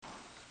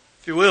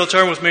If you will,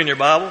 turn with me in your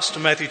Bibles to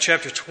Matthew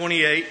chapter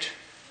 28.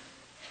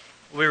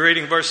 We'll be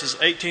reading verses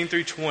 18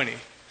 through 20.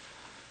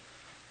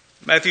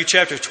 Matthew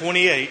chapter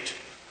 28,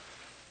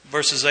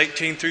 verses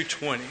 18 through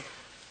 20.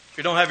 If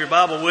you don't have your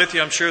Bible with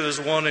you, I'm sure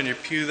there's one in your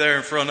pew there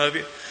in front of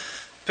you.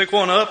 Pick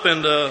one up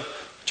and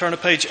turn to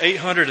page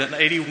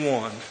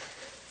 881.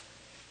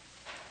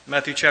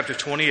 Matthew chapter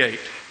 28,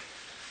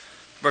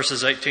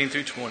 verses 18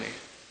 through 20.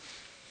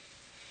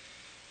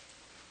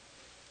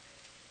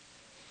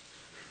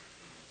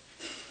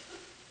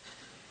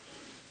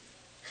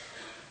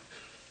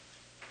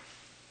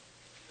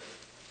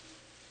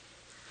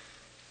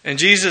 And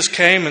Jesus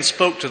came and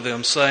spoke to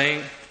them,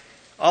 saying,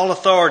 All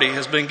authority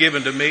has been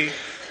given to me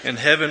in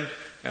heaven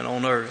and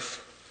on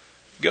earth.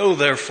 Go,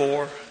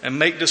 therefore, and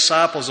make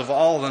disciples of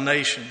all the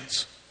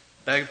nations,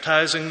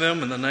 baptizing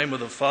them in the name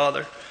of the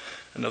Father,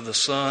 and of the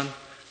Son,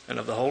 and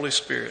of the Holy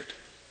Spirit,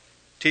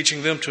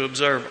 teaching them to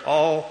observe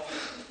all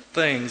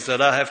things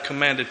that I have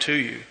commanded to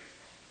you.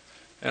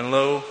 And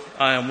lo,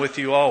 I am with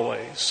you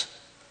always,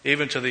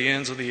 even to the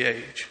ends of the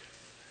age.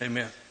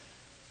 Amen.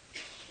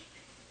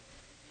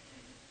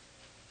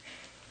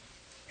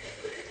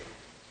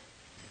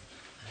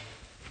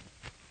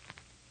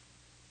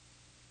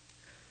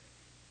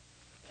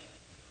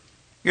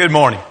 Good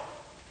morning.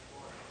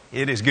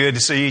 It is good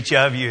to see each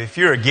of you. If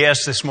you're a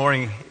guest this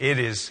morning, it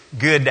is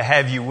good to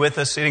have you with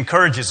us. It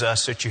encourages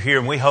us that you're here,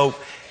 and we hope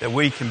that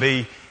we can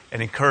be an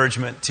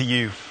encouragement to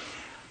you.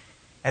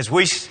 As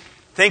we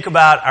think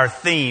about our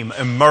theme,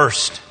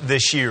 Immersed,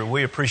 this year,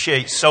 we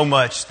appreciate so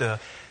much the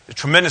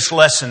tremendous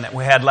lesson that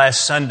we had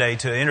last Sunday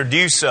to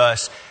introduce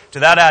us to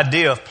that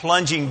idea of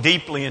plunging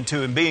deeply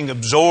into and being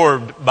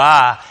absorbed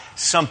by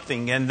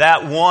something, and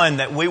that one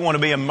that we want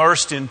to be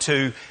immersed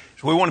into.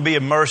 We want to be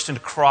immersed into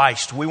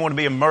Christ. We want to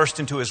be immersed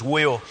into His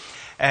will.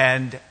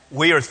 And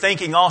we are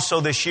thinking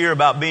also this year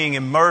about being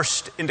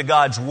immersed into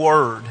God's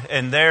Word.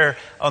 And there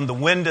on the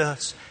window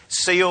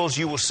sills,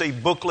 you will see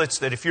booklets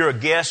that if you're a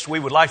guest, we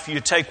would like for you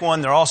to take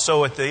one. They're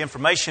also at the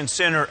information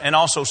center and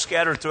also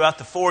scattered throughout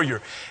the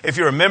foyer. If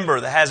you're a member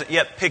that hasn't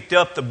yet picked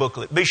up the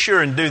booklet, be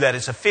sure and do that.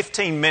 It's a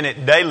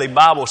 15-minute daily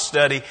Bible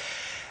study.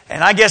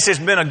 And I guess it's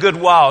been a good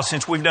while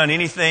since we've done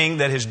anything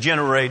that has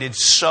generated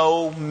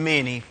so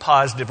many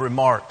positive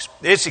remarks.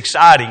 It's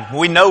exciting.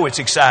 We know it's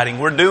exciting.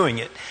 We're doing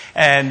it.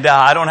 And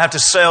I don't have to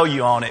sell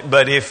you on it.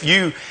 But if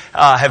you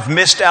have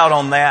missed out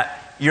on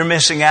that, you're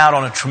missing out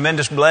on a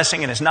tremendous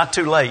blessing, and it's not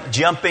too late.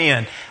 Jump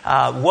in.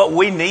 What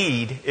we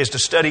need is to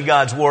study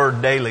God's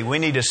Word daily. We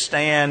need to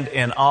stand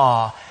in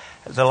awe,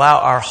 to allow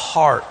our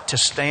heart to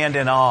stand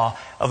in awe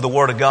of the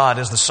Word of God,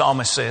 as the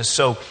psalmist says.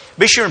 So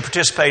be sure and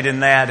participate in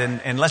that,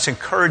 and let's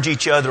encourage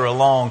each other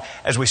along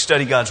as we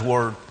study God's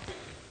Word.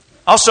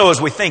 Also,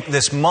 as we think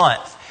this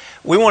month,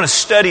 we want to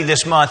study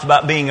this month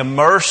about being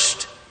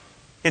immersed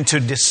into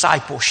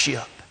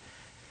discipleship.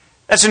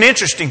 That's an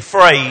interesting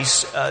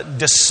phrase,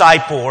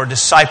 disciple or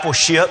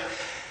discipleship,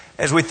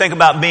 as we think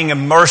about being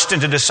immersed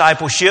into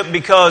discipleship,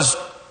 because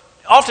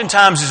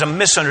oftentimes is a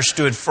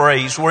misunderstood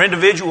phrase where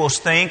individuals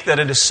think that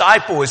a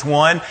disciple is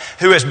one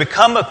who has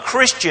become a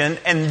Christian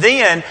and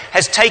then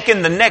has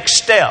taken the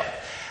next step.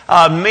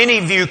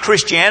 Many view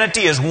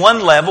Christianity as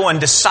one level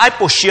and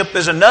discipleship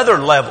as another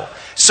level.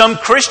 Some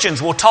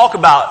Christians will talk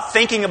about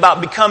thinking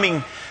about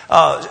becoming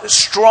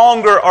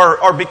stronger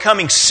or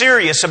becoming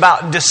serious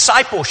about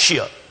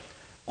discipleship.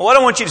 Well, what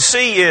I want you to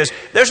see is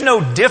there's no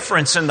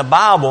difference in the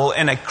Bible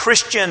in a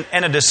Christian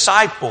and a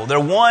disciple. They're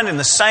one and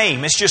the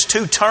same. It's just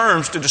two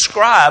terms to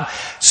describe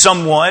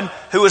someone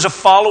who is a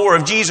follower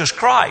of Jesus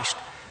Christ.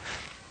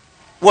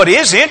 What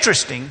is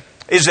interesting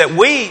is that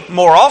we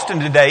more often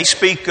today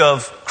speak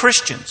of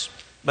Christians,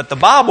 but the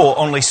Bible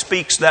only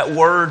speaks that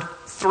word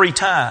 3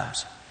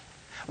 times.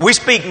 We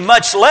speak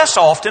much less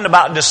often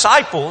about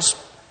disciples,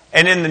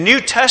 and in the New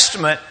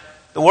Testament,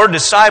 the word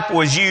disciple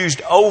is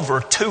used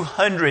over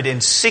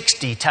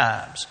 260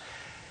 times.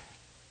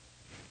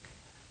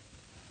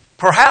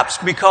 Perhaps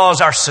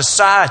because our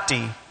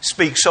society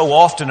speaks so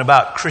often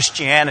about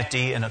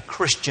Christianity and a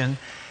Christian,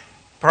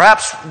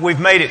 perhaps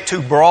we've made it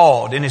too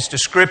broad in its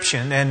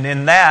description, and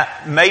in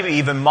that maybe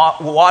even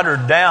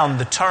watered down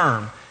the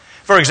term.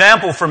 For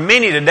example, for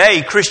many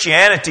today,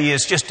 Christianity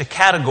is just a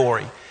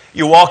category.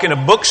 You walk in a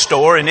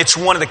bookstore and it's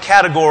one of the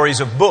categories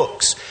of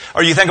books.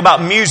 Or you think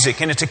about music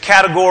and it's a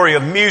category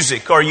of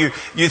music. Or you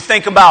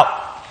think about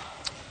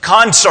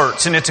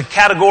concerts and it's a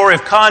category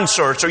of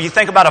concerts. Or you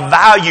think about a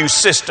value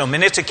system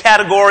and it's a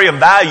category of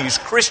values,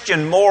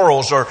 Christian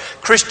morals or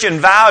Christian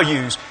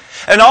values.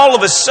 And all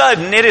of a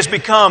sudden it has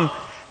become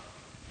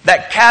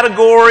that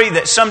category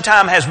that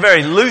sometimes has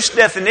very loose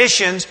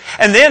definitions,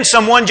 and then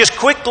someone just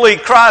quickly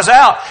cries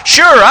out,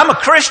 "Sure, I'm a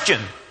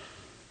Christian."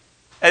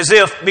 As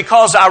if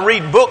because I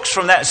read books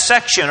from that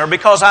section, or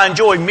because I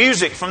enjoy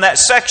music from that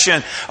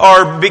section,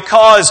 or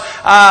because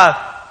I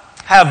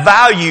have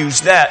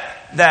values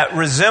that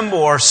resemble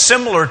or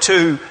similar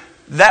to,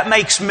 that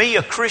makes me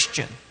a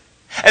Christian.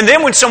 And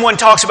then when someone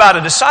talks about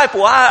a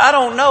disciple, I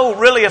don't know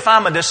really if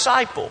I'm a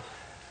disciple.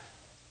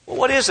 Well,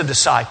 what is a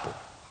disciple?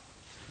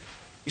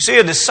 You see,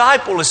 a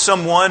disciple is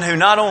someone who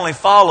not only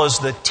follows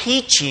the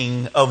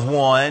teaching of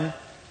one,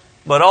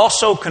 but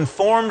also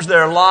conforms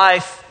their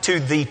life to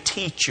the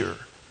teacher.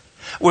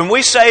 When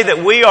we say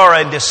that we are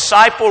a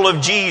disciple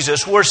of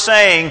Jesus, we're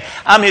saying,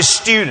 I'm His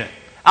student.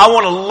 I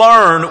want to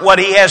learn what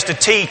He has to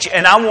teach,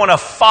 and I want to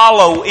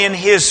follow in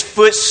His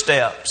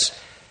footsteps.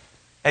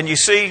 And you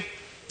see,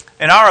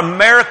 in our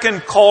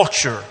American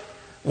culture,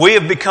 we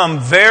have become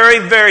very,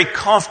 very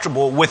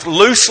comfortable with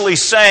loosely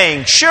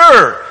saying,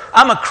 sure,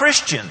 I'm a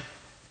Christian.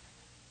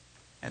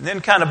 And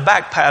then kind of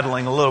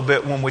backpedaling a little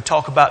bit when we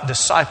talk about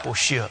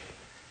discipleship.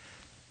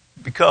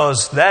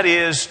 Because that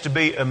is to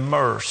be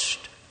immersed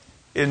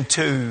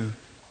into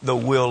the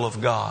will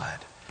of God.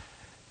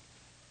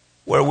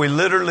 Where we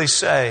literally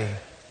say,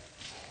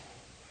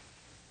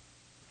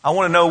 I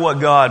want to know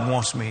what God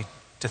wants me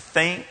to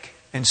think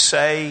and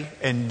say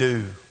and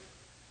do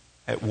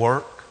at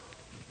work,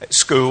 at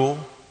school,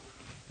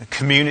 the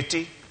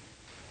community,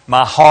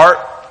 my heart,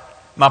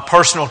 my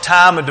personal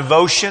time of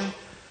devotion.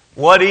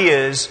 What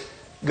is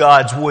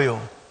God's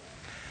will?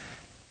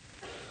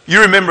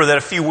 You remember that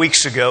a few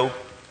weeks ago,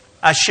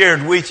 I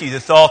shared with you the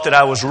thought that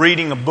I was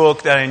reading a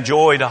book that I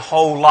enjoyed a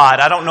whole lot.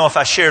 I don't know if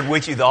I shared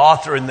with you the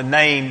author and the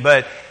name,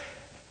 but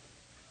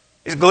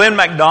it's Glenn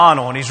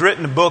MacDonald, and he's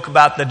written a book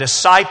about the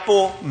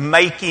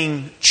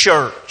disciple-making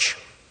church.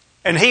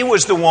 And he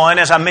was the one,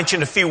 as I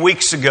mentioned a few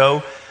weeks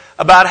ago,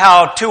 about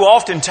how too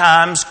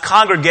oftentimes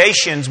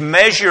congregations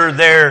measure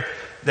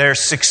their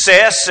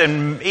success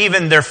and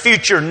even their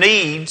future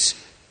needs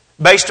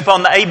based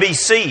upon the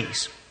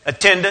ABCs,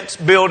 attendance,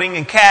 building,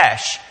 and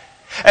cash.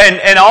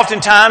 And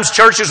oftentimes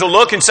churches will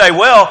look and say,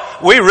 well,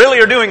 we really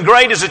are doing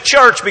great as a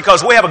church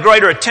because we have a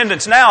greater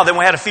attendance now than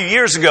we had a few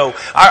years ago.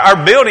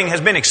 Our building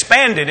has been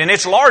expanded and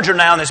it's larger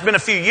now than it's been a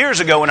few years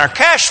ago. And our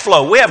cash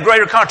flow, we have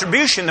greater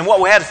contribution than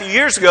what we had a few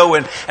years ago.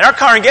 And our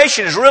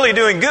congregation is really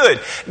doing good.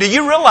 Do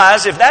you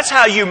realize if that's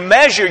how you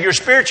measure your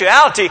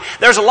spirituality,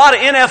 there's a lot of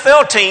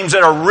NFL teams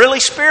that are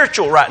really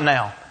spiritual right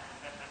now.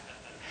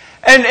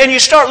 And you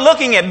start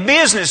looking at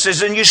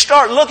businesses and you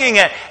start looking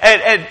at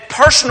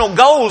personal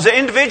goals that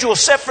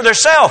individuals set for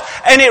themselves.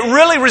 And it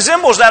really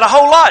resembles that a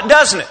whole lot,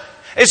 doesn't it?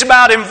 It's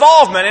about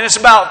involvement and it's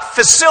about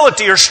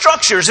facility or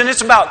structures and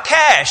it's about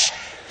cash.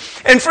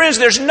 And friends,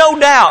 there's no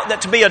doubt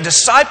that to be a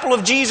disciple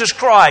of Jesus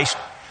Christ,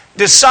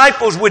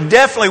 disciples would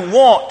definitely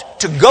want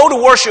to go to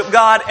worship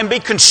God and be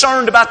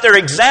concerned about their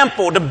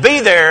example, to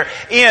be there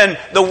in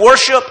the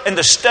worship and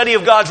the study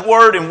of God's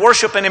Word and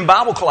worship and in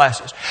Bible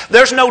classes.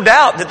 There's no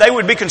doubt that they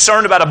would be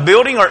concerned about a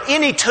building or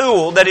any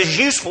tool that is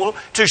useful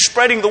to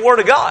spreading the Word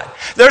of God.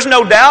 There's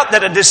no doubt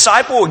that a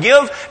disciple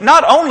will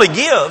not only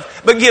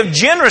give, but give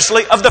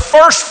generously of the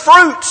first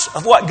fruits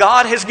of what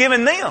God has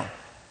given them.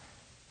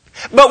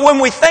 But when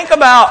we think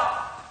about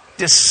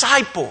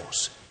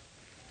disciples,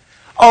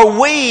 are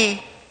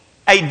we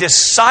a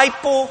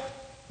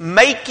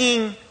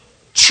disciple-making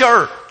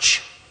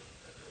church?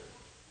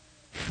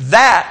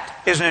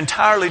 That is an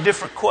entirely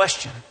different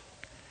question.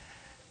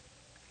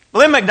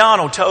 Glenn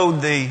MacDonald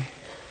told the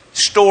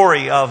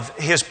story of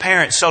his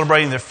parents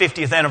celebrating their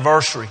 50th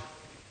anniversary.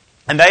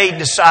 And they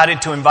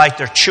decided to invite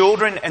their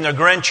children and their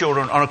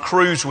grandchildren on a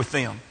cruise with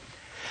them.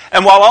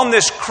 And while on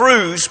this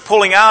cruise,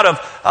 pulling out of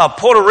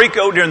Puerto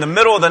Rico during the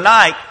middle of the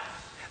night,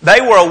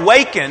 they were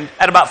awakened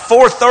at about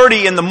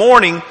 4:30 in the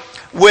morning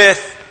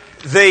with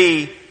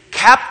the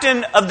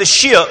captain of the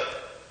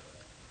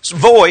ship's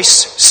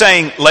voice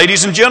saying,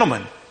 "Ladies and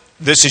gentlemen,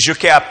 this is your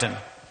captain.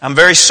 I'm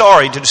very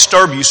sorry to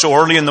disturb you so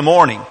early in the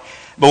morning,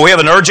 but we have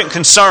an urgent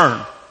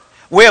concern.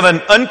 We have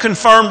an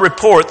unconfirmed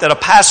report that a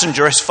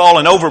passenger has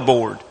fallen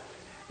overboard.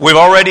 We've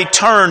already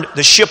turned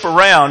the ship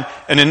around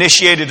and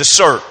initiated a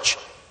search.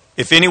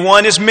 If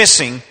anyone is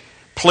missing,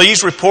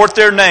 please report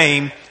their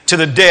name to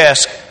the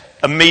desk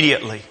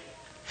immediately."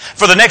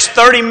 For the next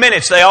 30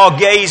 minutes, they all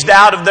gazed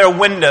out of their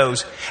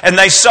windows and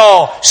they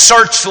saw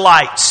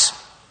searchlights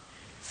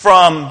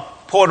from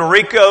Puerto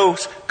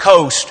Rico's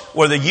coast,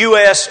 where the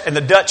U.S. and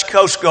the Dutch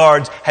Coast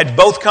Guards had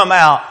both come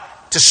out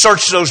to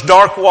search those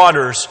dark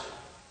waters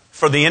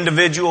for the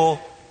individual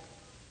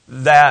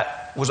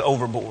that was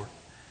overboard.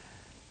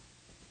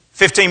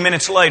 15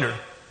 minutes later,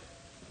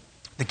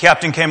 the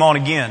captain came on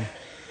again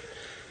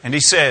and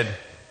he said,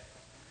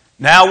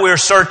 "Now we're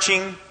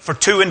searching for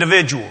 2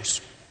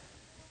 individuals.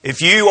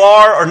 If you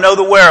are or know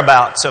the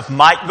whereabouts of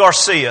Mike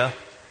Garcia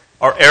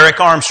or Eric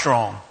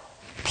Armstrong,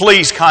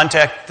 please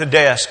contact the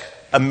desk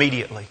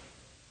immediately."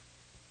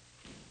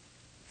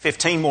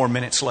 15 more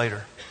minutes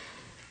later,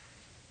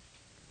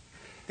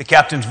 the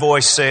captain's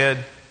voice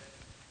said,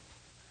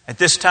 "At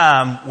this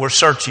time, we're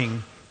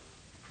searching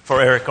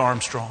for Eric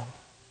Armstrong."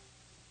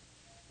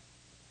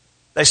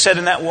 They sat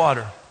in that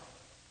water,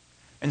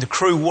 and the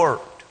crew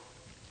worked,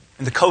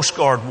 and the Coast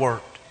Guard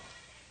worked,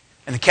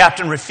 and the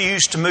captain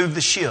refused to move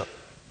the ship.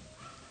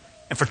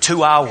 And for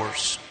 2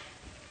 hours,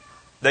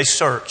 they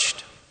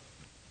searched.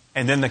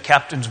 And then the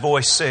captain's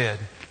voice said,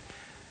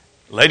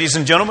 "Ladies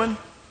and gentlemen,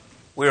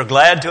 we are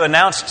glad to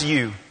announce to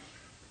you,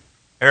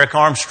 Eric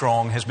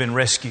Armstrong has been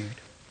rescued.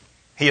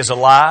 He is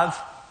alive.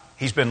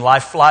 He's been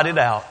life flighted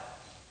out.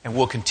 and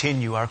we'll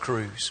continue our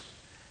cruise.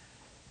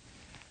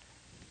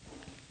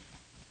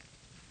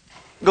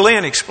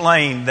 Glenn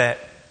explained that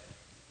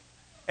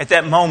at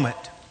that moment,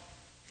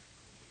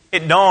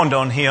 it dawned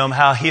on him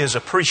how his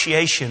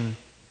appreciation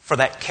for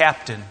that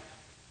captain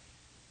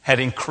had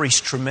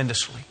increased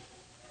tremendously.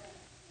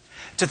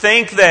 To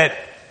think that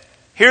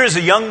here is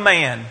a young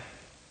man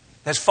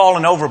that's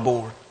fallen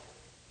overboard,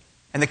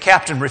 and the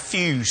captain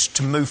refused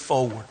to move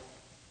forward.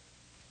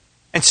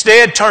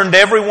 Instead, turned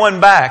everyone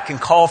back and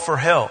called for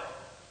help.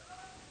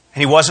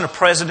 And he wasn't a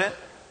president.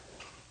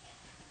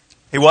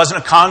 He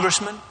wasn't a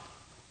congressman.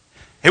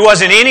 He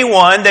wasn't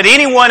anyone that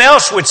anyone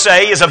else would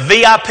say is a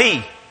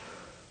VIP.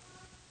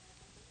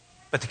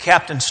 But the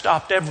captain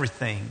stopped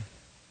everything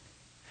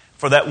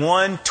for that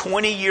one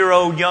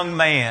 20-year-old young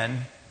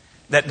man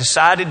that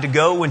decided to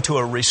go into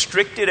a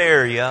restricted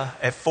area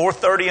at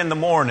 4:30 in the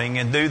morning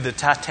and do the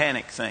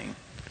Titanic thing.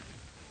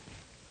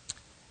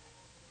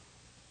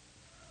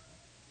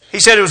 He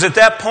said it was at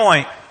that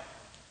point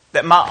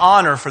that my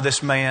honor for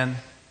this man,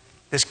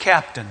 this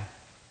captain,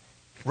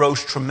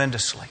 rose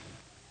tremendously.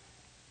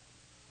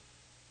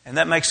 And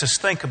that makes us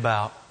think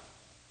about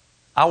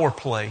our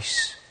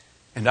place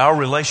and our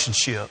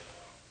relationship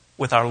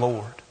with our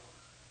Lord.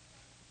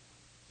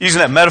 Using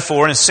that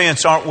metaphor, in a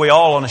sense, aren't we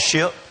all on a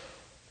ship?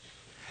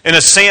 In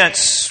a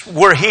sense,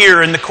 we're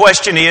here, and the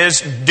question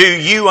is, do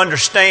you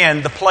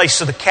understand the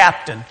place of the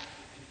captain?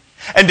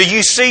 And do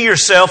you see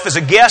yourself as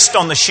a guest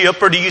on the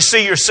ship, or do you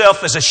see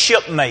yourself as a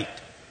shipmate?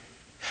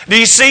 Do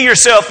you see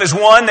yourself as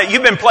one that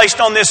you've been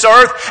placed on this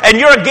earth, and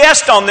you're a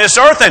guest on this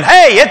earth, and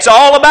hey, it's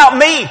all about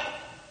me.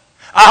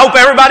 I hope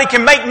everybody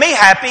can make me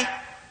happy.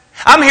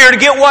 I'm here to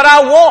get what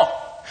I want.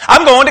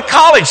 I'm going to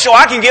college so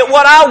I can get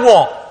what I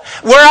want.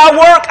 Where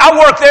I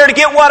work there to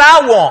get what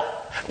I want.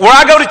 Where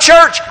I go to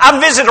church, I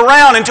visit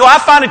around until I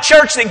find a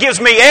church that gives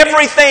me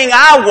everything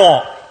I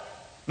want.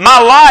 My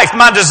life,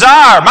 my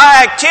desire,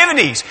 my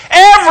activities,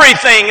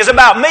 everything is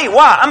about me.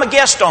 Why? I'm a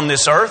guest on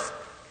this earth.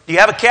 Do you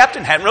have a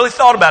captain? Hadn't really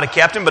thought about a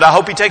captain, but I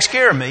hope he takes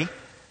care of me.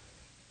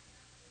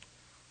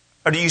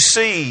 Or do you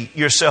see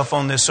yourself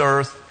on this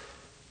earth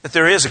that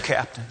there is a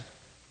captain?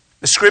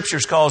 The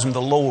Scriptures calls him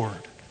the Lord.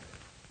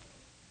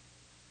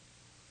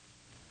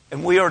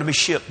 And we are to be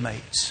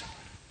shipmates.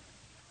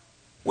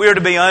 We are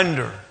to be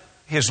under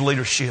His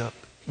leadership,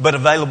 but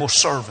available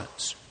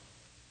servants.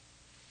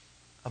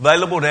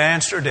 Available to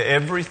answer to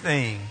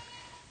everything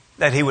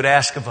that He would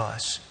ask of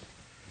us.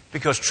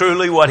 Because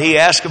truly what He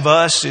asks of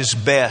us is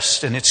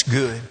best and it's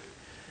good.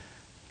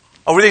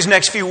 Over these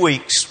next few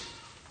weeks,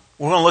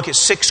 we're going to look at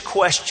 6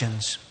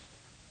 questions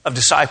of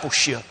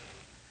discipleship.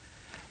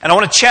 And I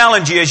want to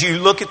challenge you as you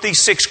look at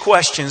these 6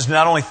 questions,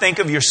 not only think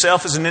of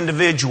yourself as an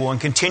individual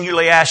and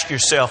continually ask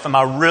yourself, am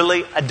I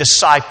really a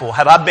disciple?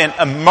 Have I been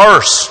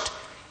immersed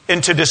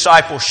into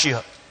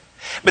discipleship?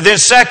 But then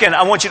second,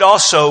 I want you to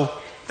also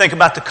think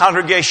about the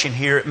congregation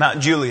here at Mount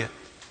Juliet.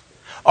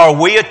 Are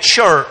we a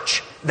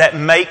church that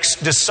makes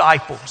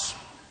disciples?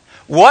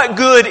 What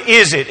good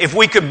is it if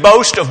we could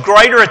boast of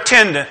greater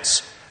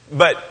attendance,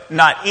 but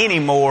not any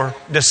more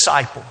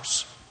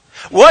disciples?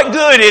 What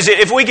good is it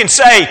if we can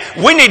say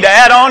we need to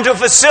add on to a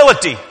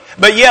facility,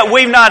 but yet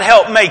we've not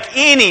helped make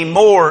any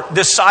more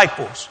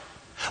disciples?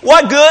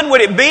 What good would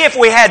it be if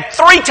we had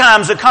 3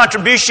 times the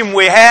contribution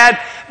we had,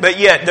 but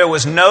yet there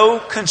was no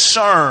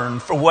concern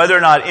for whether or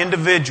not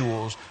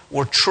individuals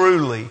were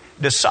truly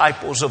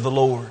disciples of the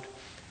Lord?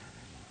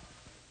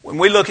 When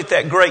we look at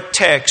that great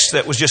text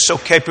that was just so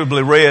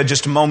capably read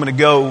just a moment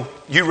ago,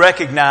 you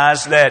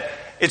recognize that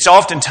it's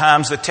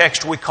oftentimes the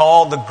text we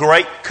call the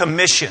Great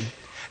Commission.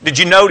 Did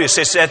you notice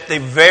it's at the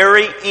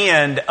very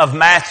end of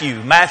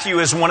Matthew? Matthew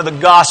is one of the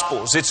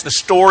Gospels. It's the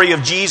story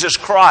of Jesus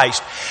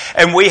Christ.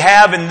 And we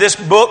have in this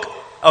book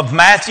of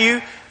Matthew,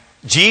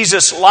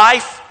 Jesus'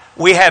 life.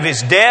 We have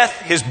His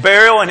death, His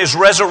burial, and His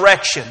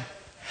resurrection.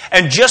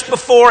 And just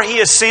before He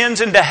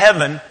ascends into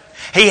heaven,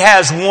 He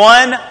has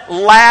one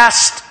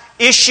last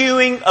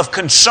issuing of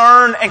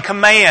concern and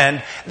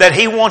command that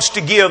He wants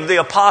to give the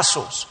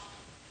apostles.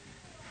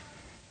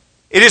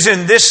 It is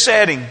in this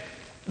setting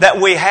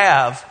that we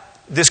have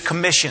this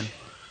commission.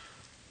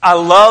 I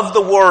love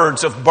the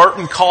words of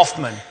Burton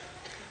Kaufman.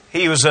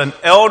 He was an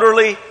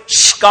elderly,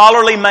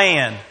 scholarly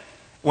man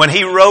when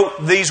he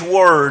wrote these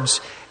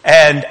words,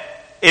 and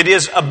it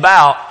is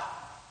about,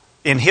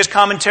 in his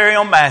commentary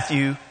on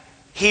Matthew,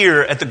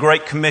 here at the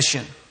Great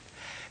Commission.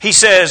 He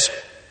says,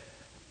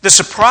 the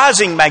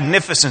surprising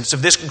magnificence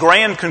of this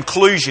grand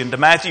conclusion to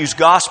Matthew's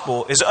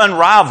Gospel is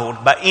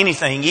unrivaled by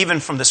anything, even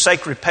from the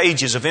sacred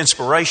pages of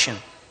inspiration.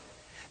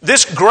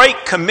 This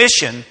Great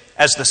Commission,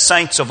 as the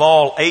saints of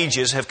all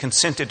ages have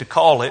consented to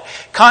call it,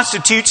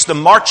 constitutes the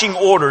marching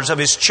orders of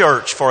His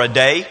church for a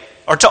day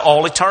or to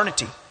all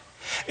eternity.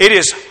 It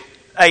is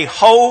a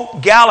whole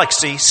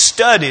galaxy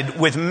studded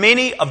with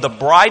many of the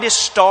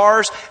brightest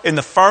stars in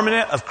the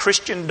firmament of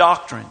Christian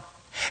doctrine.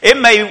 It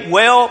may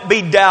well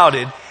be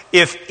doubted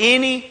if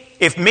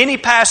many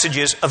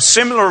passages of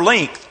similar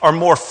length are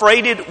more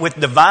freighted with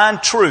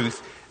divine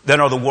truth than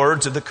are the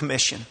words of the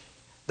commission.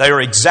 They are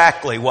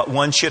exactly what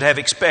one should have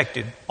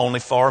expected,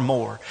 only far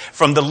more.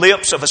 From the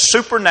lips of a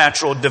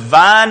supernatural,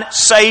 divine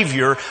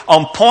Savior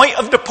on point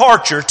of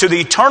departure to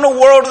the eternal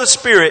world of the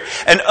Spirit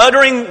and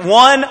uttering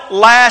one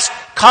last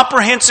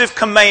comprehensive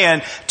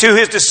command to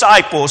His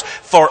disciples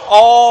for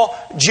all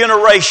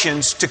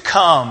generations to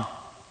come.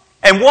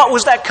 And what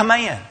was that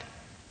command?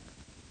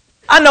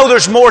 I know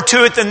there's more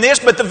to it than this,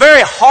 but the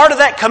very heart of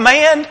that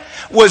command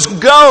was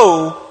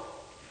go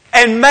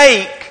and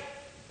make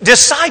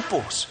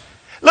disciples.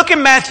 Look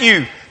in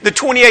Matthew, the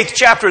 28th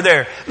chapter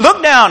there.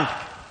 Look down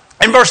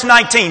in verse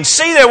 19.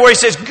 See there where He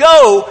says,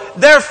 go,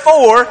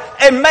 therefore,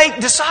 and make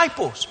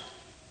disciples.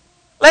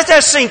 Let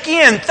that sink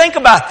in. Think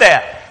about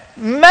that.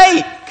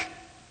 Make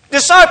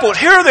disciples.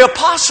 Here are the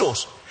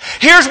apostles.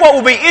 Here's what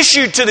will be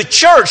issued to the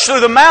church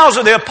through the mouths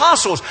of the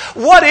apostles.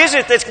 What is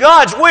it that's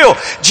God's will?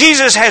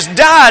 Jesus has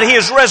died. He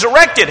is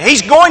resurrected.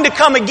 He's going to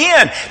come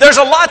again. There's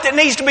a lot that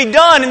needs to be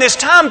done in this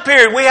time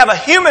period. We have a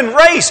human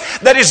race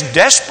that is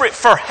desperate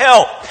for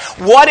help.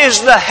 What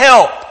is the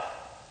help?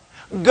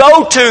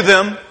 Go to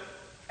them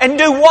and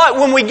do what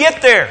when we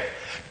get there?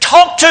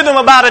 Talk to them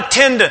about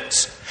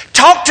attendance.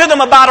 Talk to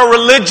them about a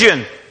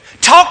religion.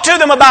 Talk to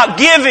them about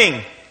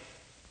giving.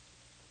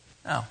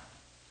 No.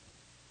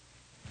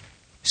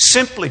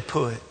 Simply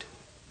put,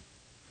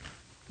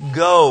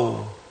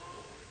 go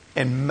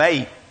and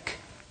make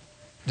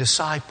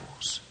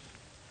disciples.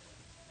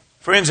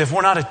 Friends, if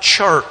we're not a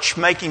church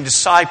making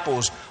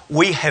disciples,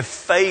 we have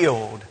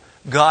failed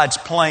God's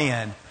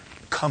plan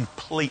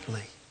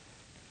completely.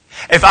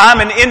 If I'm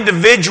an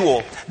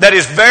individual that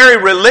is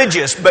very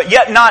religious but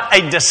yet not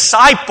a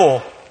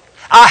disciple,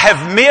 I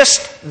have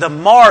missed the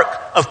mark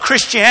of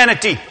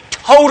Christianity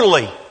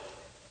totally.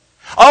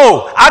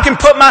 Oh, I can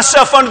put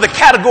myself under the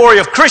category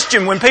of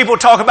Christian when people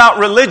talk about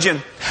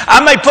religion.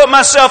 I may put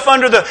myself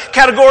under the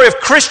category of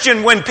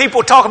Christian when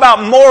people talk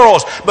about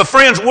morals. But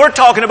friends, we're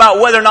talking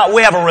about whether or not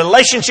we have a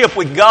relationship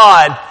with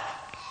God.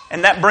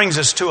 And that brings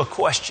us to a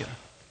question.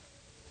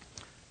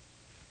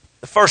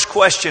 The first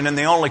question and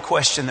the only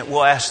question that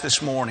we'll ask this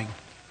morning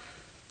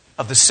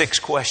of the 6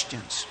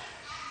 questions.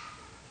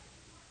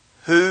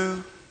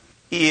 Who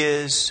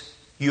is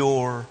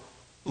your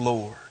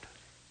Lord?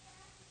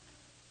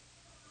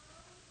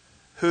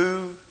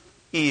 Who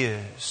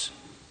is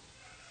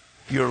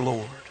your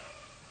Lord?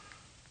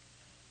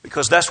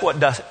 Because that's what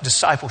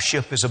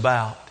discipleship is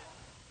about.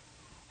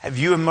 Have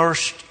you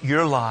immersed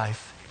your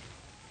life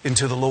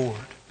into the Lord?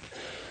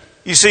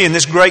 You see, in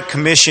this Great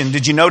Commission,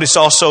 did you notice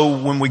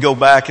also when we go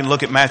back and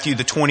look at Matthew,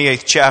 the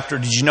 28th chapter,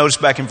 did you notice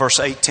back in verse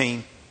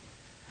 18?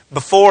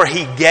 Before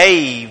He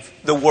gave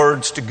the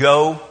words to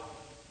go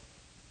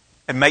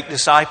and make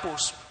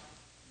disciples,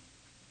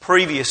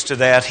 previous to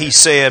that, He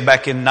said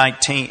back in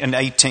 19 and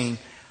 18,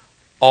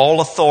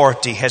 all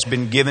authority has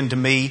been given to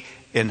me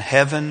in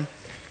heaven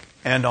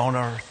and on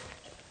earth.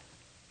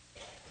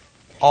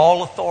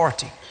 All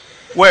authority.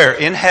 Where?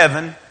 In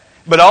heaven,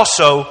 but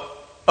also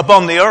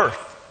upon the earth.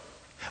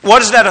 What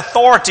does that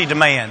authority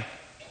demand?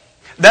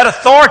 That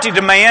authority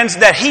demands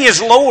that He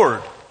is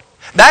Lord.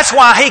 That's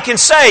why He can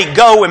say,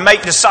 go and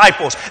make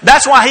disciples.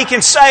 That's why He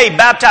can say,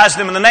 baptize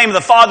them in the name of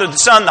the Father, the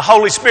Son, and the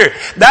Holy Spirit.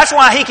 That's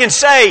why He can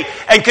say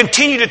and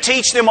continue to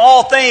teach them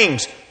all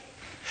things.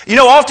 You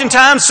know,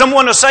 oftentimes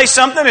someone will say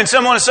something and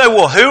someone will say,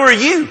 well, who are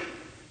you?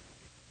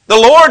 The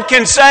Lord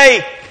can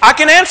say, I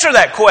can answer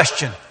that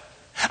question.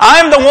 I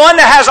am the one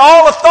that has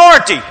all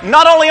authority,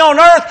 not only on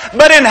earth,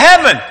 but in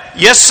heaven.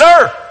 Yes,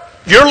 sir.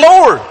 You're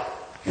Lord.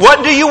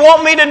 What do you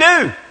want me to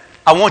do?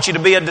 I want you to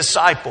be a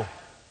disciple.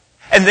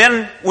 And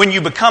then when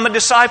you become a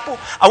disciple,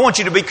 I want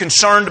you to be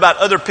concerned about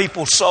other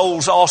people's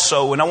souls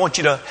also. And I want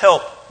you to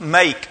help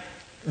make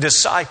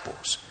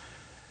disciples.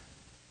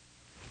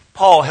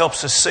 Paul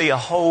helps us see a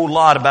whole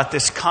lot about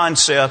this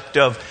concept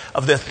of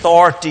the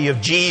authority of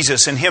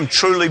Jesus and Him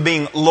truly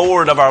being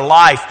Lord of our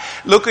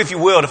life. Look, if you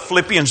will, to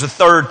Philippians, the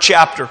 3rd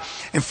chapter.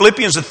 In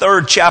Philippians, the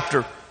 3rd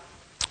chapter,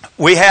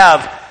 we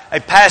have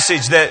a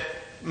passage that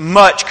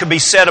much could be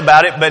said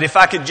about it, but if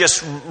I could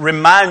just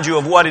remind you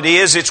of what it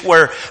is, it's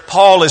where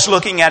Paul is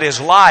looking at his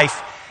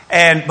life.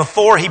 And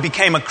before he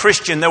became a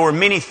Christian, there were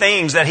many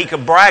things that he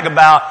could brag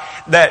about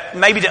that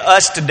maybe to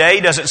us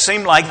today doesn't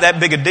seem like that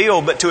big a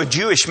deal, but to a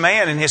Jewish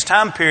man in his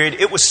time period,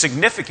 it was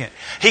significant.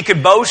 He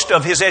could boast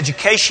of his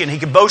education. He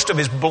could boast of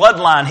his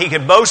bloodline. He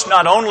could boast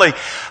not only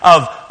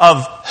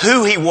of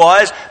who he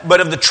was,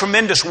 but of the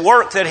tremendous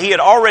work that he had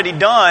already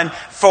done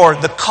for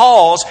the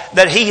cause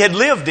that he had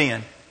lived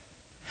in.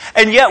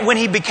 And yet when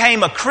he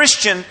became a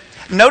Christian,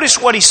 notice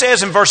what he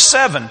says in verse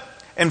 7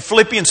 in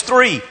Philippians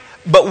 3.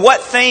 But what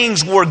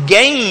things were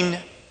gain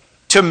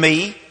to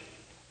me,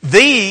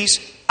 these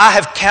I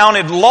have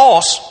counted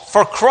loss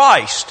for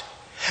Christ.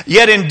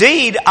 Yet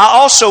indeed I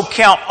also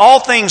count all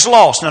things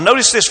lost. Now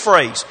notice this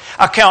phrase.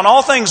 I count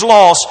all things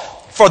lost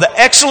for the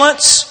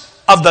excellence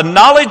of the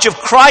knowledge of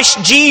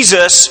Christ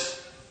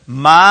Jesus,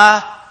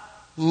 my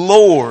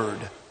Lord,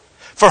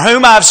 for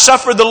whom I have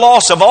suffered the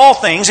loss of all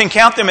things and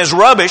count them as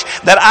rubbish,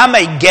 that I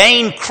may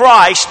gain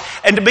Christ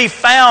and to be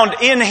found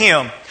in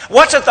Him.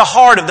 What's at the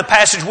heart of the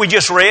passage we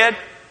just read?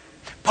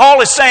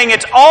 Paul is saying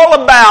it's all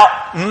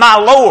about my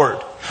Lord.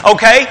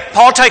 Okay?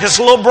 Paul takes us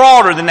a little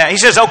broader than that. He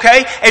says,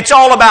 okay, it's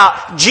all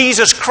about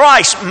Jesus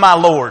Christ, my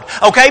Lord.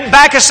 Okay?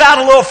 Back us out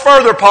a little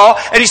further, Paul.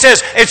 And he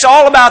says, it's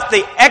all about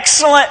the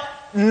excellent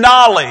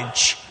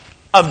knowledge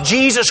of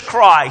Jesus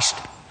Christ,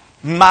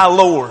 my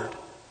Lord.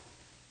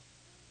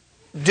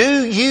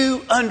 Do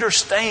you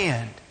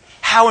understand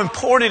how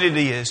important it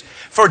is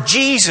for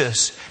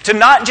Jesus to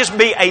not just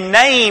be a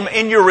name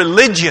in your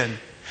religion,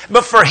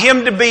 but for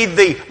Him to be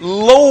the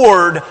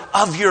Lord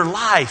of your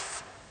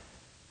life?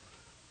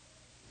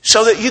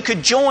 So that you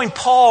could join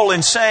Paul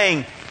in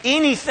saying,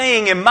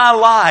 anything in my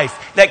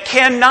life that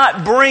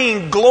cannot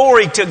bring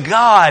glory to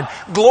God,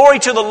 glory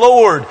to the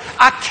Lord,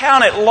 I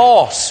count it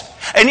loss.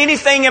 And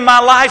anything in my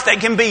life that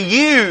can be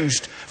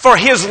used for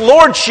His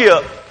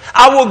Lordship,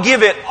 I will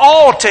give it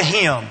all to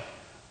Him.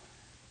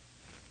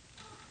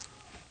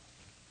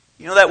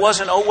 You know, that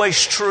wasn't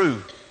always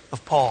true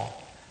of Paul.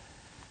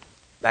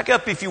 Back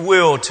up, if you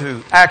will,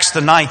 to Acts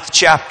the 9th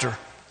chapter.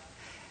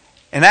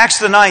 In Acts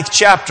the 9th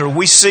chapter,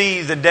 we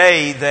see the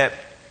day that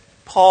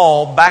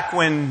Paul, back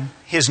when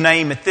his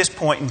name at this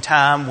point in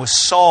time was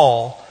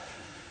Saul,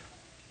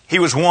 he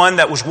was one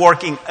that was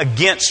working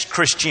against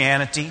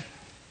Christianity.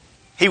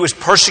 He was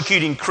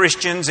persecuting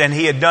Christians, and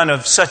he had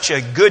done such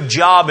a good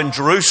job in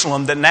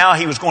Jerusalem that now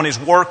he was going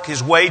to work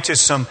his way to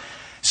some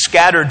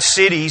scattered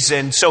cities,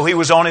 and so he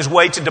was on his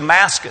way to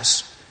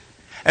Damascus.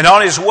 And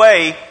on his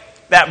way,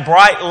 that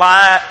bright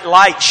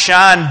light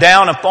shined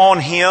down upon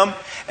him.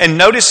 And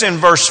notice in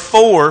verse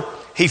 4,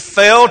 he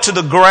fell to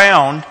the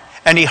ground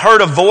and he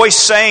heard a voice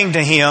saying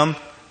to him,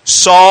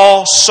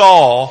 Saul,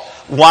 Saul,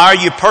 why are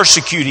you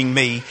persecuting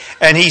me?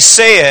 And he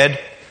said,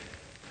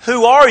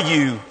 who are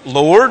you,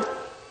 Lord?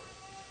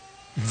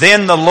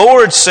 Then the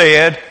Lord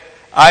said,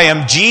 I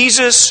am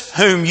Jesus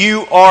whom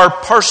you are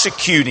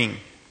persecuting.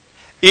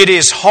 It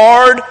is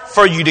hard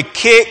for you to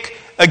kick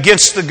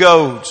against the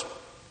goads.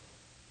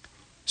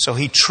 So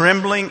he,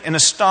 trembling and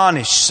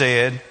astonished,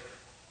 said,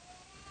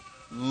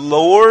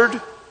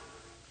 Lord,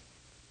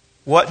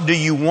 what do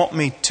you want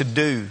me to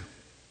do?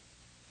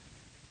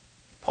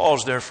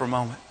 Pause there for a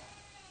moment.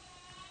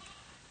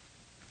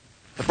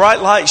 The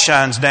bright light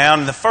shines down,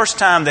 and the first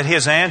time that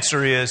his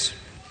answer is,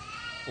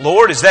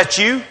 Lord, is that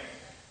you?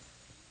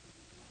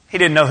 He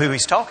didn't know who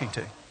he's talking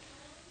to.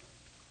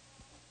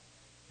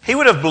 He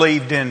would have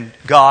believed in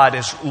God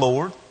as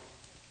Lord.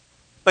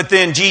 But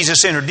then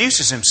Jesus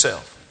introduces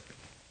himself.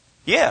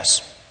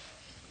 Yes,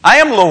 I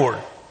am Lord.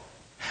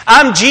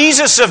 I'm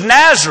Jesus of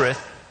Nazareth,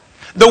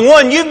 the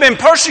one you've been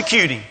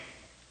persecuting.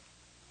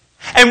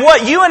 And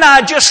what you and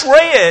I just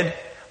read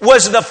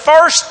was the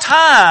first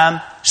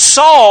time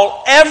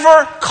Saul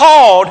ever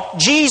called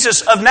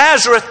Jesus of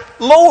Nazareth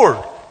Lord.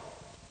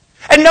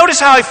 And notice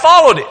how he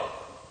followed it.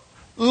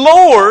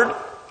 Lord,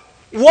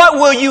 what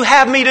will you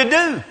have me to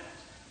do?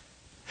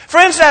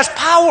 Friends, that's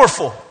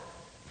powerful.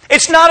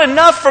 It's not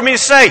enough for me to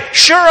say,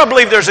 sure, I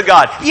believe there's a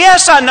God.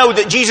 Yes, I know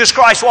that Jesus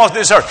Christ walked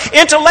this earth.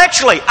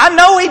 Intellectually, I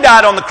know He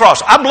died on the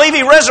cross. I believe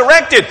He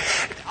resurrected.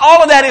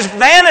 All of that is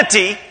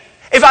vanity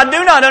if I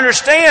do not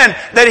understand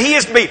that He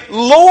is the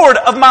Lord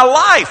of my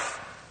life,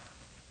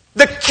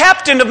 the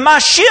captain of my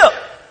ship,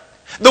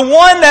 the one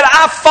that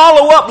I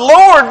follow up,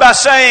 Lord, by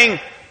saying,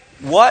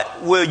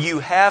 what will you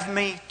have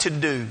me to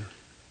do?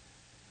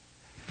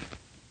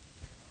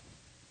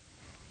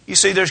 You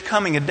see, there's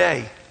coming a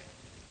day.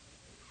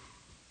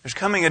 There's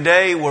coming a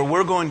day where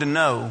we're going to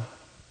know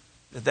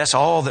that that's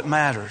all that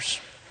matters.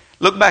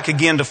 Look back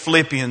again to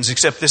Philippians,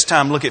 except this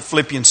time look at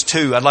Philippians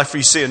 2. I'd like for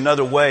you to see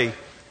another way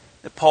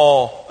that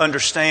Paul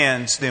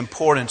understands the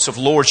importance of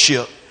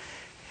lordship.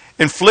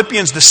 In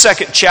Philippians, the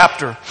 2nd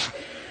chapter,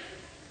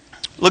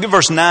 look at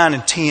verse 9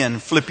 and 10,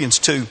 Philippians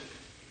 2.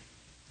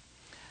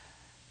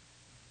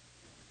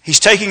 He's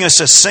taking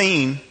us a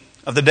scene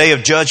of the day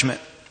of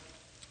judgment.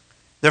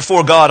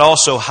 Therefore God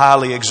also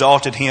highly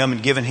exalted Him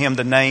and given Him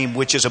the name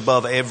which is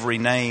above every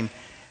name,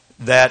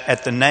 that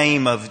at the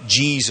name of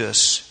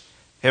Jesus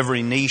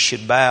every knee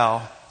should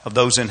bow, of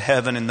those in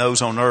heaven and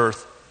those on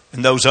earth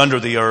and those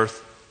under the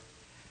earth,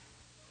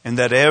 and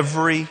that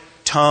every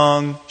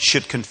tongue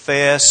should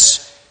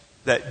confess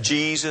that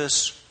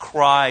Jesus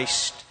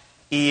Christ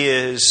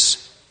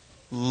is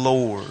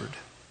Lord,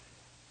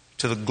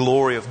 to the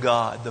glory of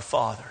God the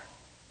Father.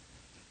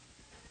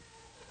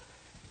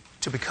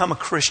 To become a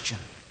Christian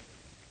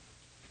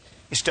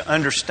is to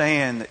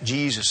understand that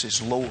Jesus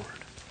is Lord.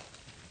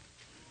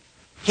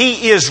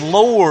 He is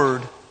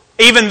Lord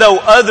even though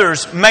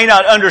others may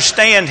not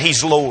understand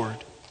He's Lord.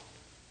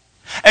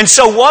 And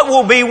so what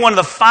will be one of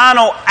the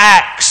final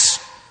acts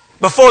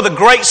before the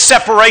great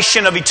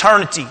separation of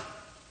eternity?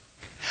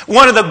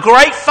 One of the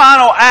great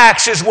final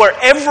acts is where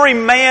every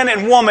man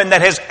and woman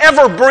that has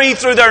ever breathed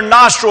through their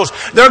nostrils,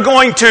 they're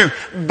going to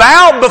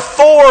bow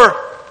before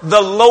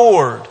the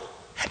Lord.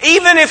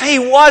 Even if He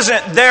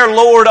wasn't their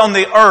Lord on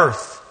the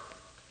earth,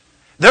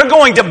 they're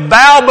going to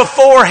bow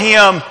before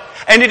Him,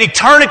 and in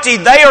eternity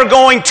they are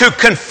going to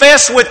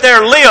confess with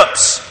their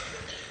lips,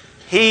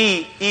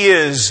 He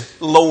is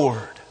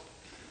Lord.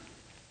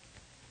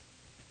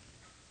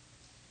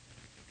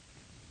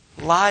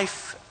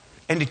 life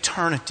and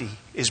eternity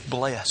is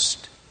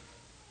blessed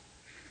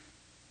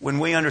when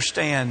we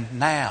understand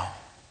now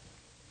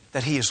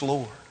that He is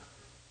Lord.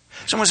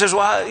 Someone says,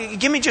 well,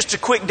 give me just a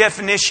quick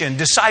definition.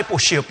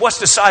 Discipleship. What's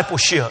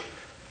discipleship?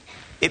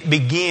 It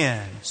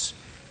begins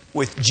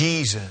with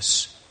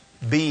Jesus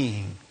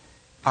being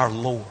our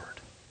Lord,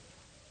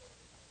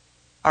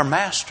 our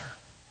Master,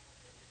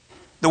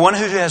 the one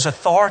who has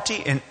authority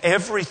in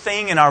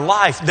everything in our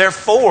life.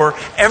 Therefore,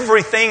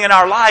 everything in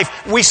our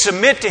life, we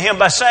submit to Him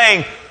by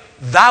saying,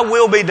 Thy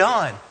will be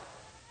done.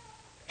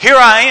 Here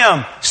I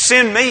am,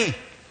 send me.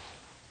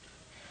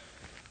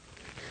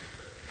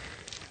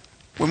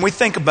 When we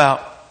think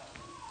about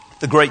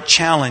the great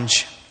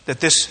challenge that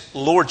this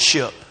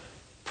lordship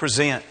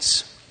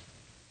presents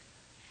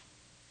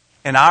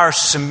and our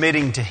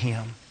submitting to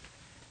Him,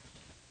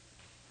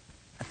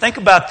 I think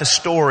about the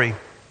story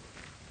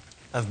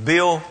of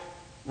Bill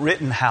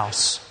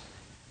Rittenhouse.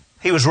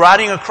 He was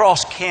riding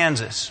across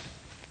Kansas.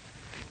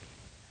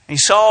 He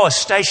saw a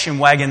station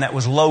wagon that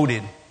was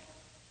loaded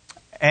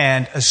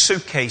and a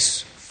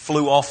suitcase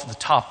flew off the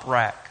top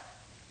rack.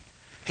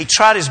 He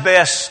tried his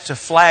best to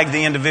flag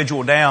the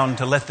individual down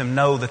to let them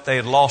know that they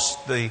had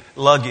lost the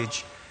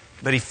luggage,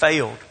 but he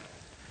failed.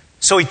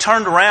 So he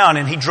turned around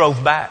and he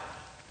drove back.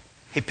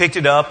 He picked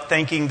it up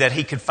thinking that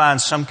he could find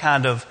some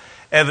kind of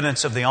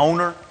evidence of the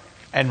owner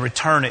and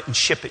return it and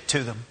ship it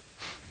to them.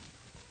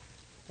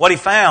 What he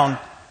found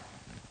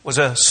was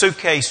a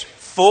suitcase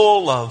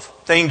full of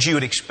things you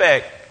would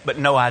expect, but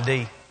no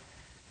ID.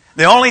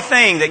 The only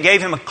thing that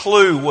gave him a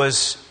clue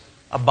was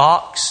a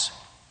box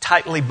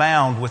tightly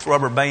bound with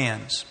rubber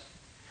bands.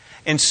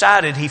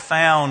 Inside it, he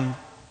found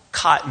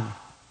cotton.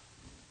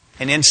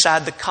 And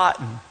inside the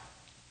cotton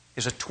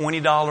is a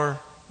 $20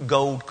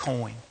 gold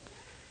coin.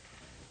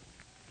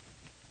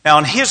 Now,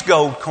 on his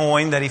gold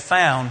coin that he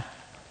found,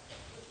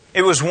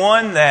 it was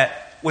one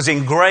that was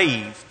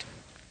engraved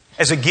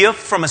as a gift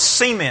from a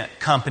cement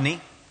company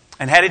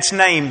and had its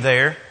name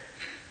there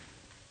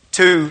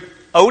to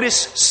Otis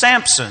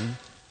Sampson,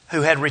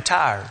 who had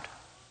retired.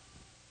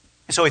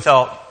 And so he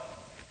thought,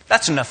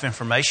 that's enough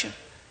information.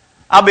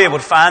 I'll be able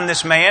to find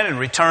this man and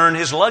return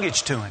his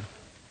luggage to him.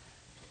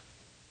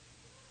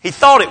 He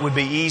thought it would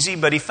be easy,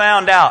 but he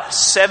found out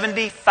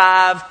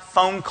 75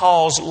 phone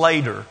calls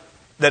later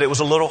that it was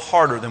a little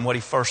harder than what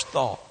he first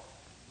thought.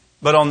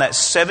 But on that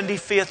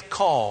 75th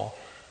call,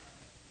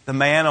 the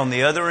man on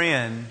the other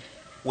end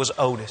was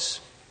Otis.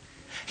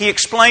 He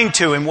explained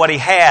to him what he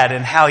had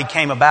and how he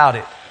came about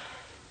it.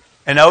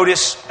 And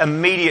Otis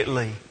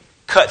immediately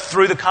cut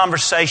through the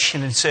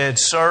conversation and said,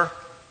 Sir,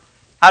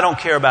 I don't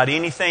care about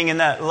anything in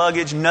that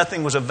luggage.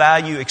 Nothing was of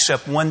value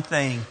except one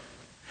thing.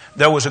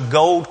 There was a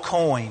gold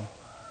coin.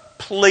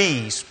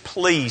 Please,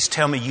 please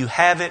tell me you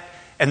have it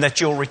and that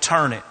you'll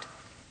return it.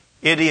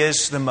 It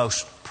is the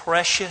most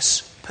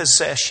precious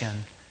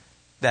possession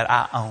that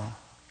I own.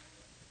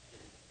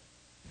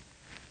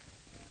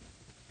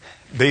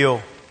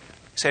 Bill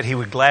said he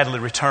would gladly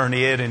return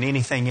it and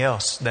anything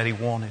else that he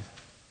wanted.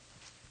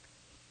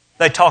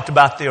 They talked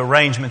about the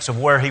arrangements of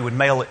where he would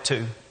mail it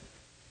to.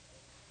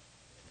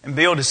 And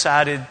Bill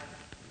decided,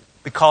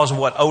 because of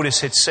what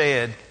Otis had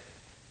said,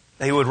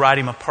 that he would write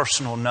him a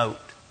personal note.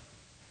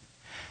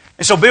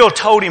 And so Bill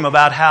told him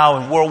about how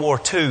in World War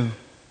II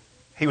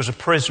he was a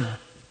prisoner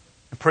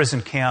in a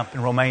prison camp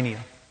in Romania.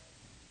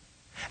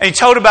 And he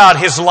told about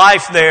his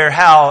life there,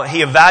 how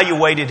he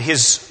evaluated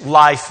his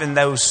life in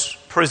those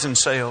prison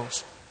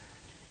cells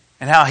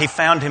and how he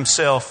found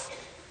himself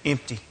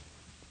empty.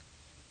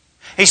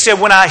 He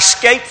said, when I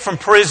escaped from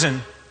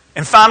prison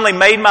and finally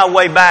made my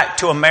way back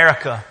to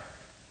America,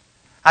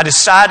 I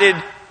decided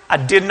I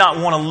did not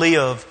want to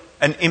live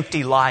an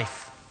empty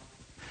life.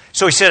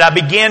 So he said, I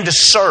began to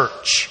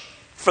search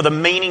for the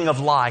meaning of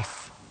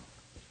life.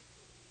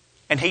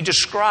 And he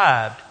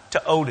described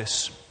to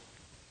Otis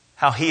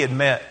how he had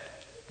met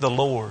the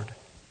Lord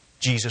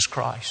Jesus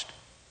Christ.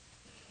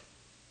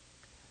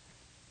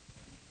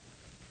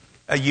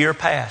 A year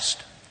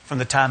passed from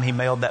the time he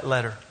mailed that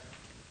letter.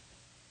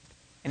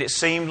 And it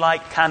seemed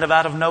like kind of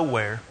out of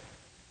nowhere,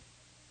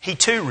 he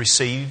too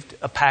received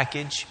a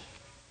package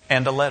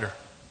and a letter.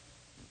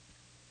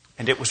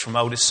 And it was from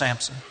Otis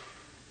Sampson.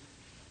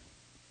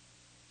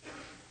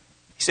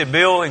 He said,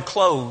 Bill,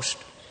 enclosed,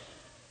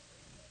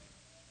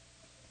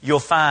 you'll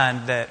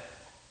find that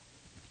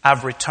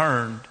I've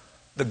returned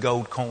the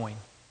gold coin.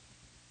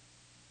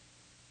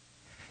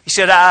 He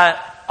said, I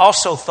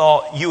also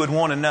thought you would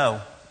want to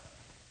know.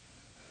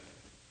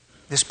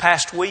 This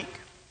past week,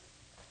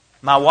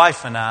 my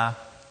wife and I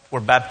were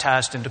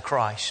baptized into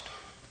Christ.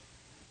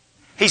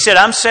 He said,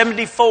 I'm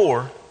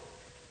 74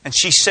 and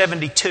she's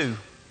 72.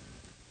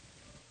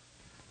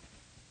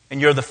 And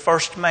you're the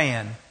first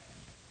man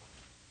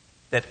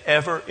that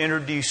ever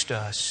introduced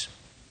us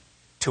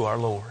to our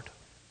Lord.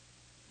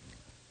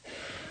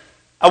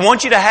 I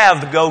want you to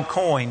have the gold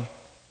coin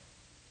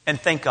and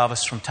think of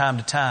us from time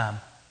to time.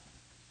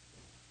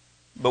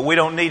 But we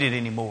don't need it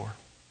anymore.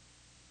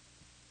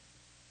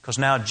 Because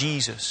now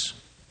Jesus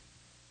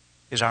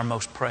is our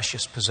most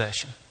precious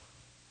possession.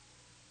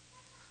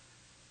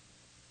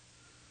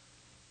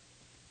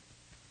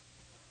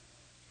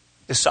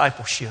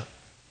 discipleship.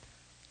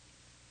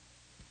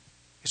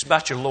 It's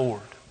about your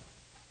Lord.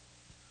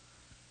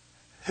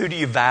 Who do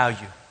you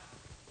value?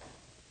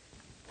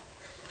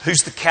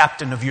 Who's the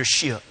captain of your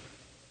ship?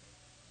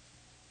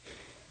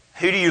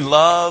 Who do you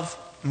love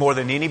more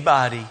than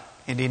anybody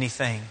and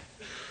anything?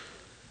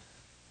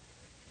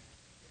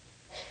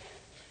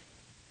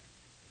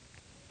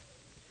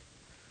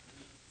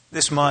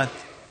 This month,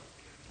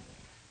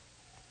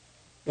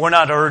 we're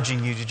not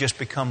urging you to just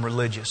become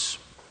religious.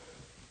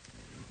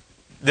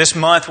 This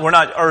month, we're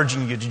not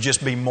urging you to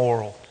just be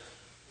moral.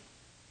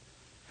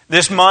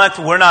 This month,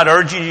 we're not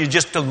urging you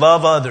just to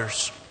love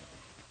others.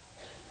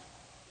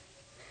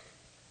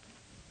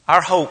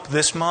 Our hope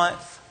this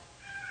month,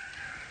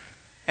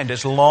 and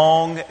as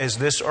long as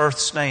this earth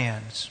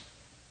stands,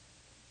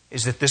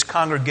 is that this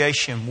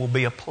congregation will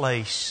be a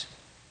place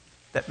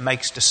that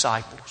makes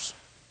disciples.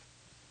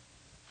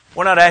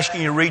 We're not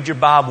asking you to read your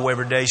Bible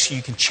every day so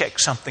you can check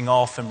something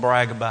off and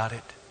brag about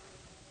it.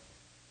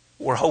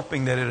 We're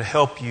hoping that it'll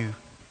help you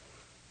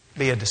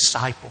be a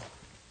disciple.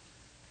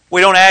 We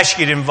don't ask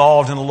you to get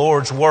involved in the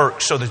Lord's work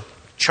so the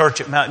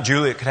church at Mount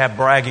Juliet could have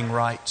bragging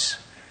rights.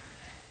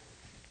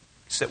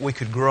 It's that we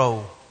could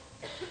grow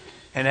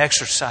and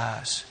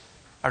exercise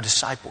our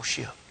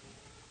discipleship.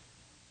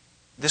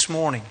 This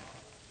morning,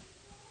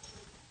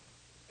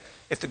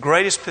 if the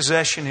greatest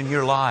possession in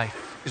your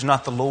life is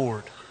not the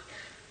Lord,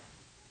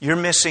 you're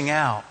missing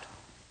out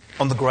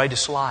on the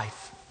greatest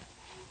life.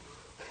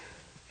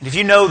 And if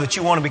you know that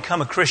you want to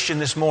become a Christian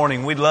this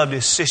morning, we'd love to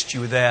assist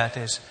you with that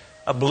as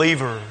a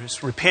believer,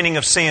 as repenting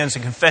of sins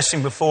and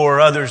confessing before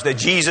others that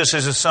Jesus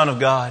is the Son of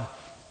God.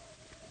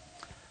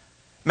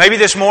 Maybe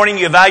this morning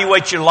you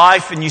evaluate your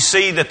life and you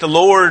see that the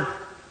Lord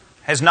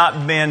has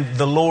not been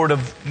the Lord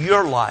of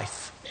your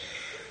life.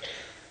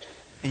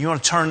 And you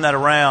want to turn that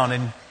around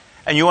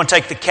and you want to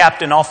take the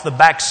captain off the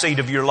back seat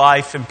of your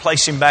life and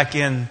place him back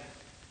in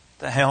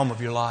the helm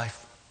of your life.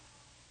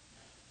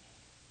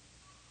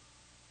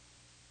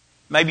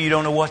 Maybe you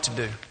don't know what to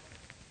do.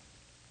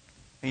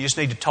 You just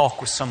need to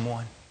talk with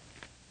someone.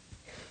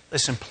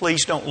 Listen,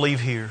 please don't leave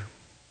here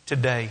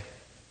today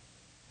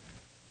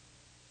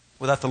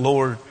without the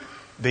Lord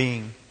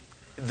being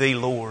the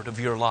Lord of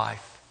your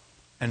life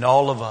and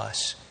all of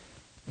us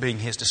being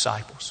His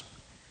disciples.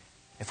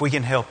 If we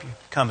can help you,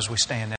 come as we stand now.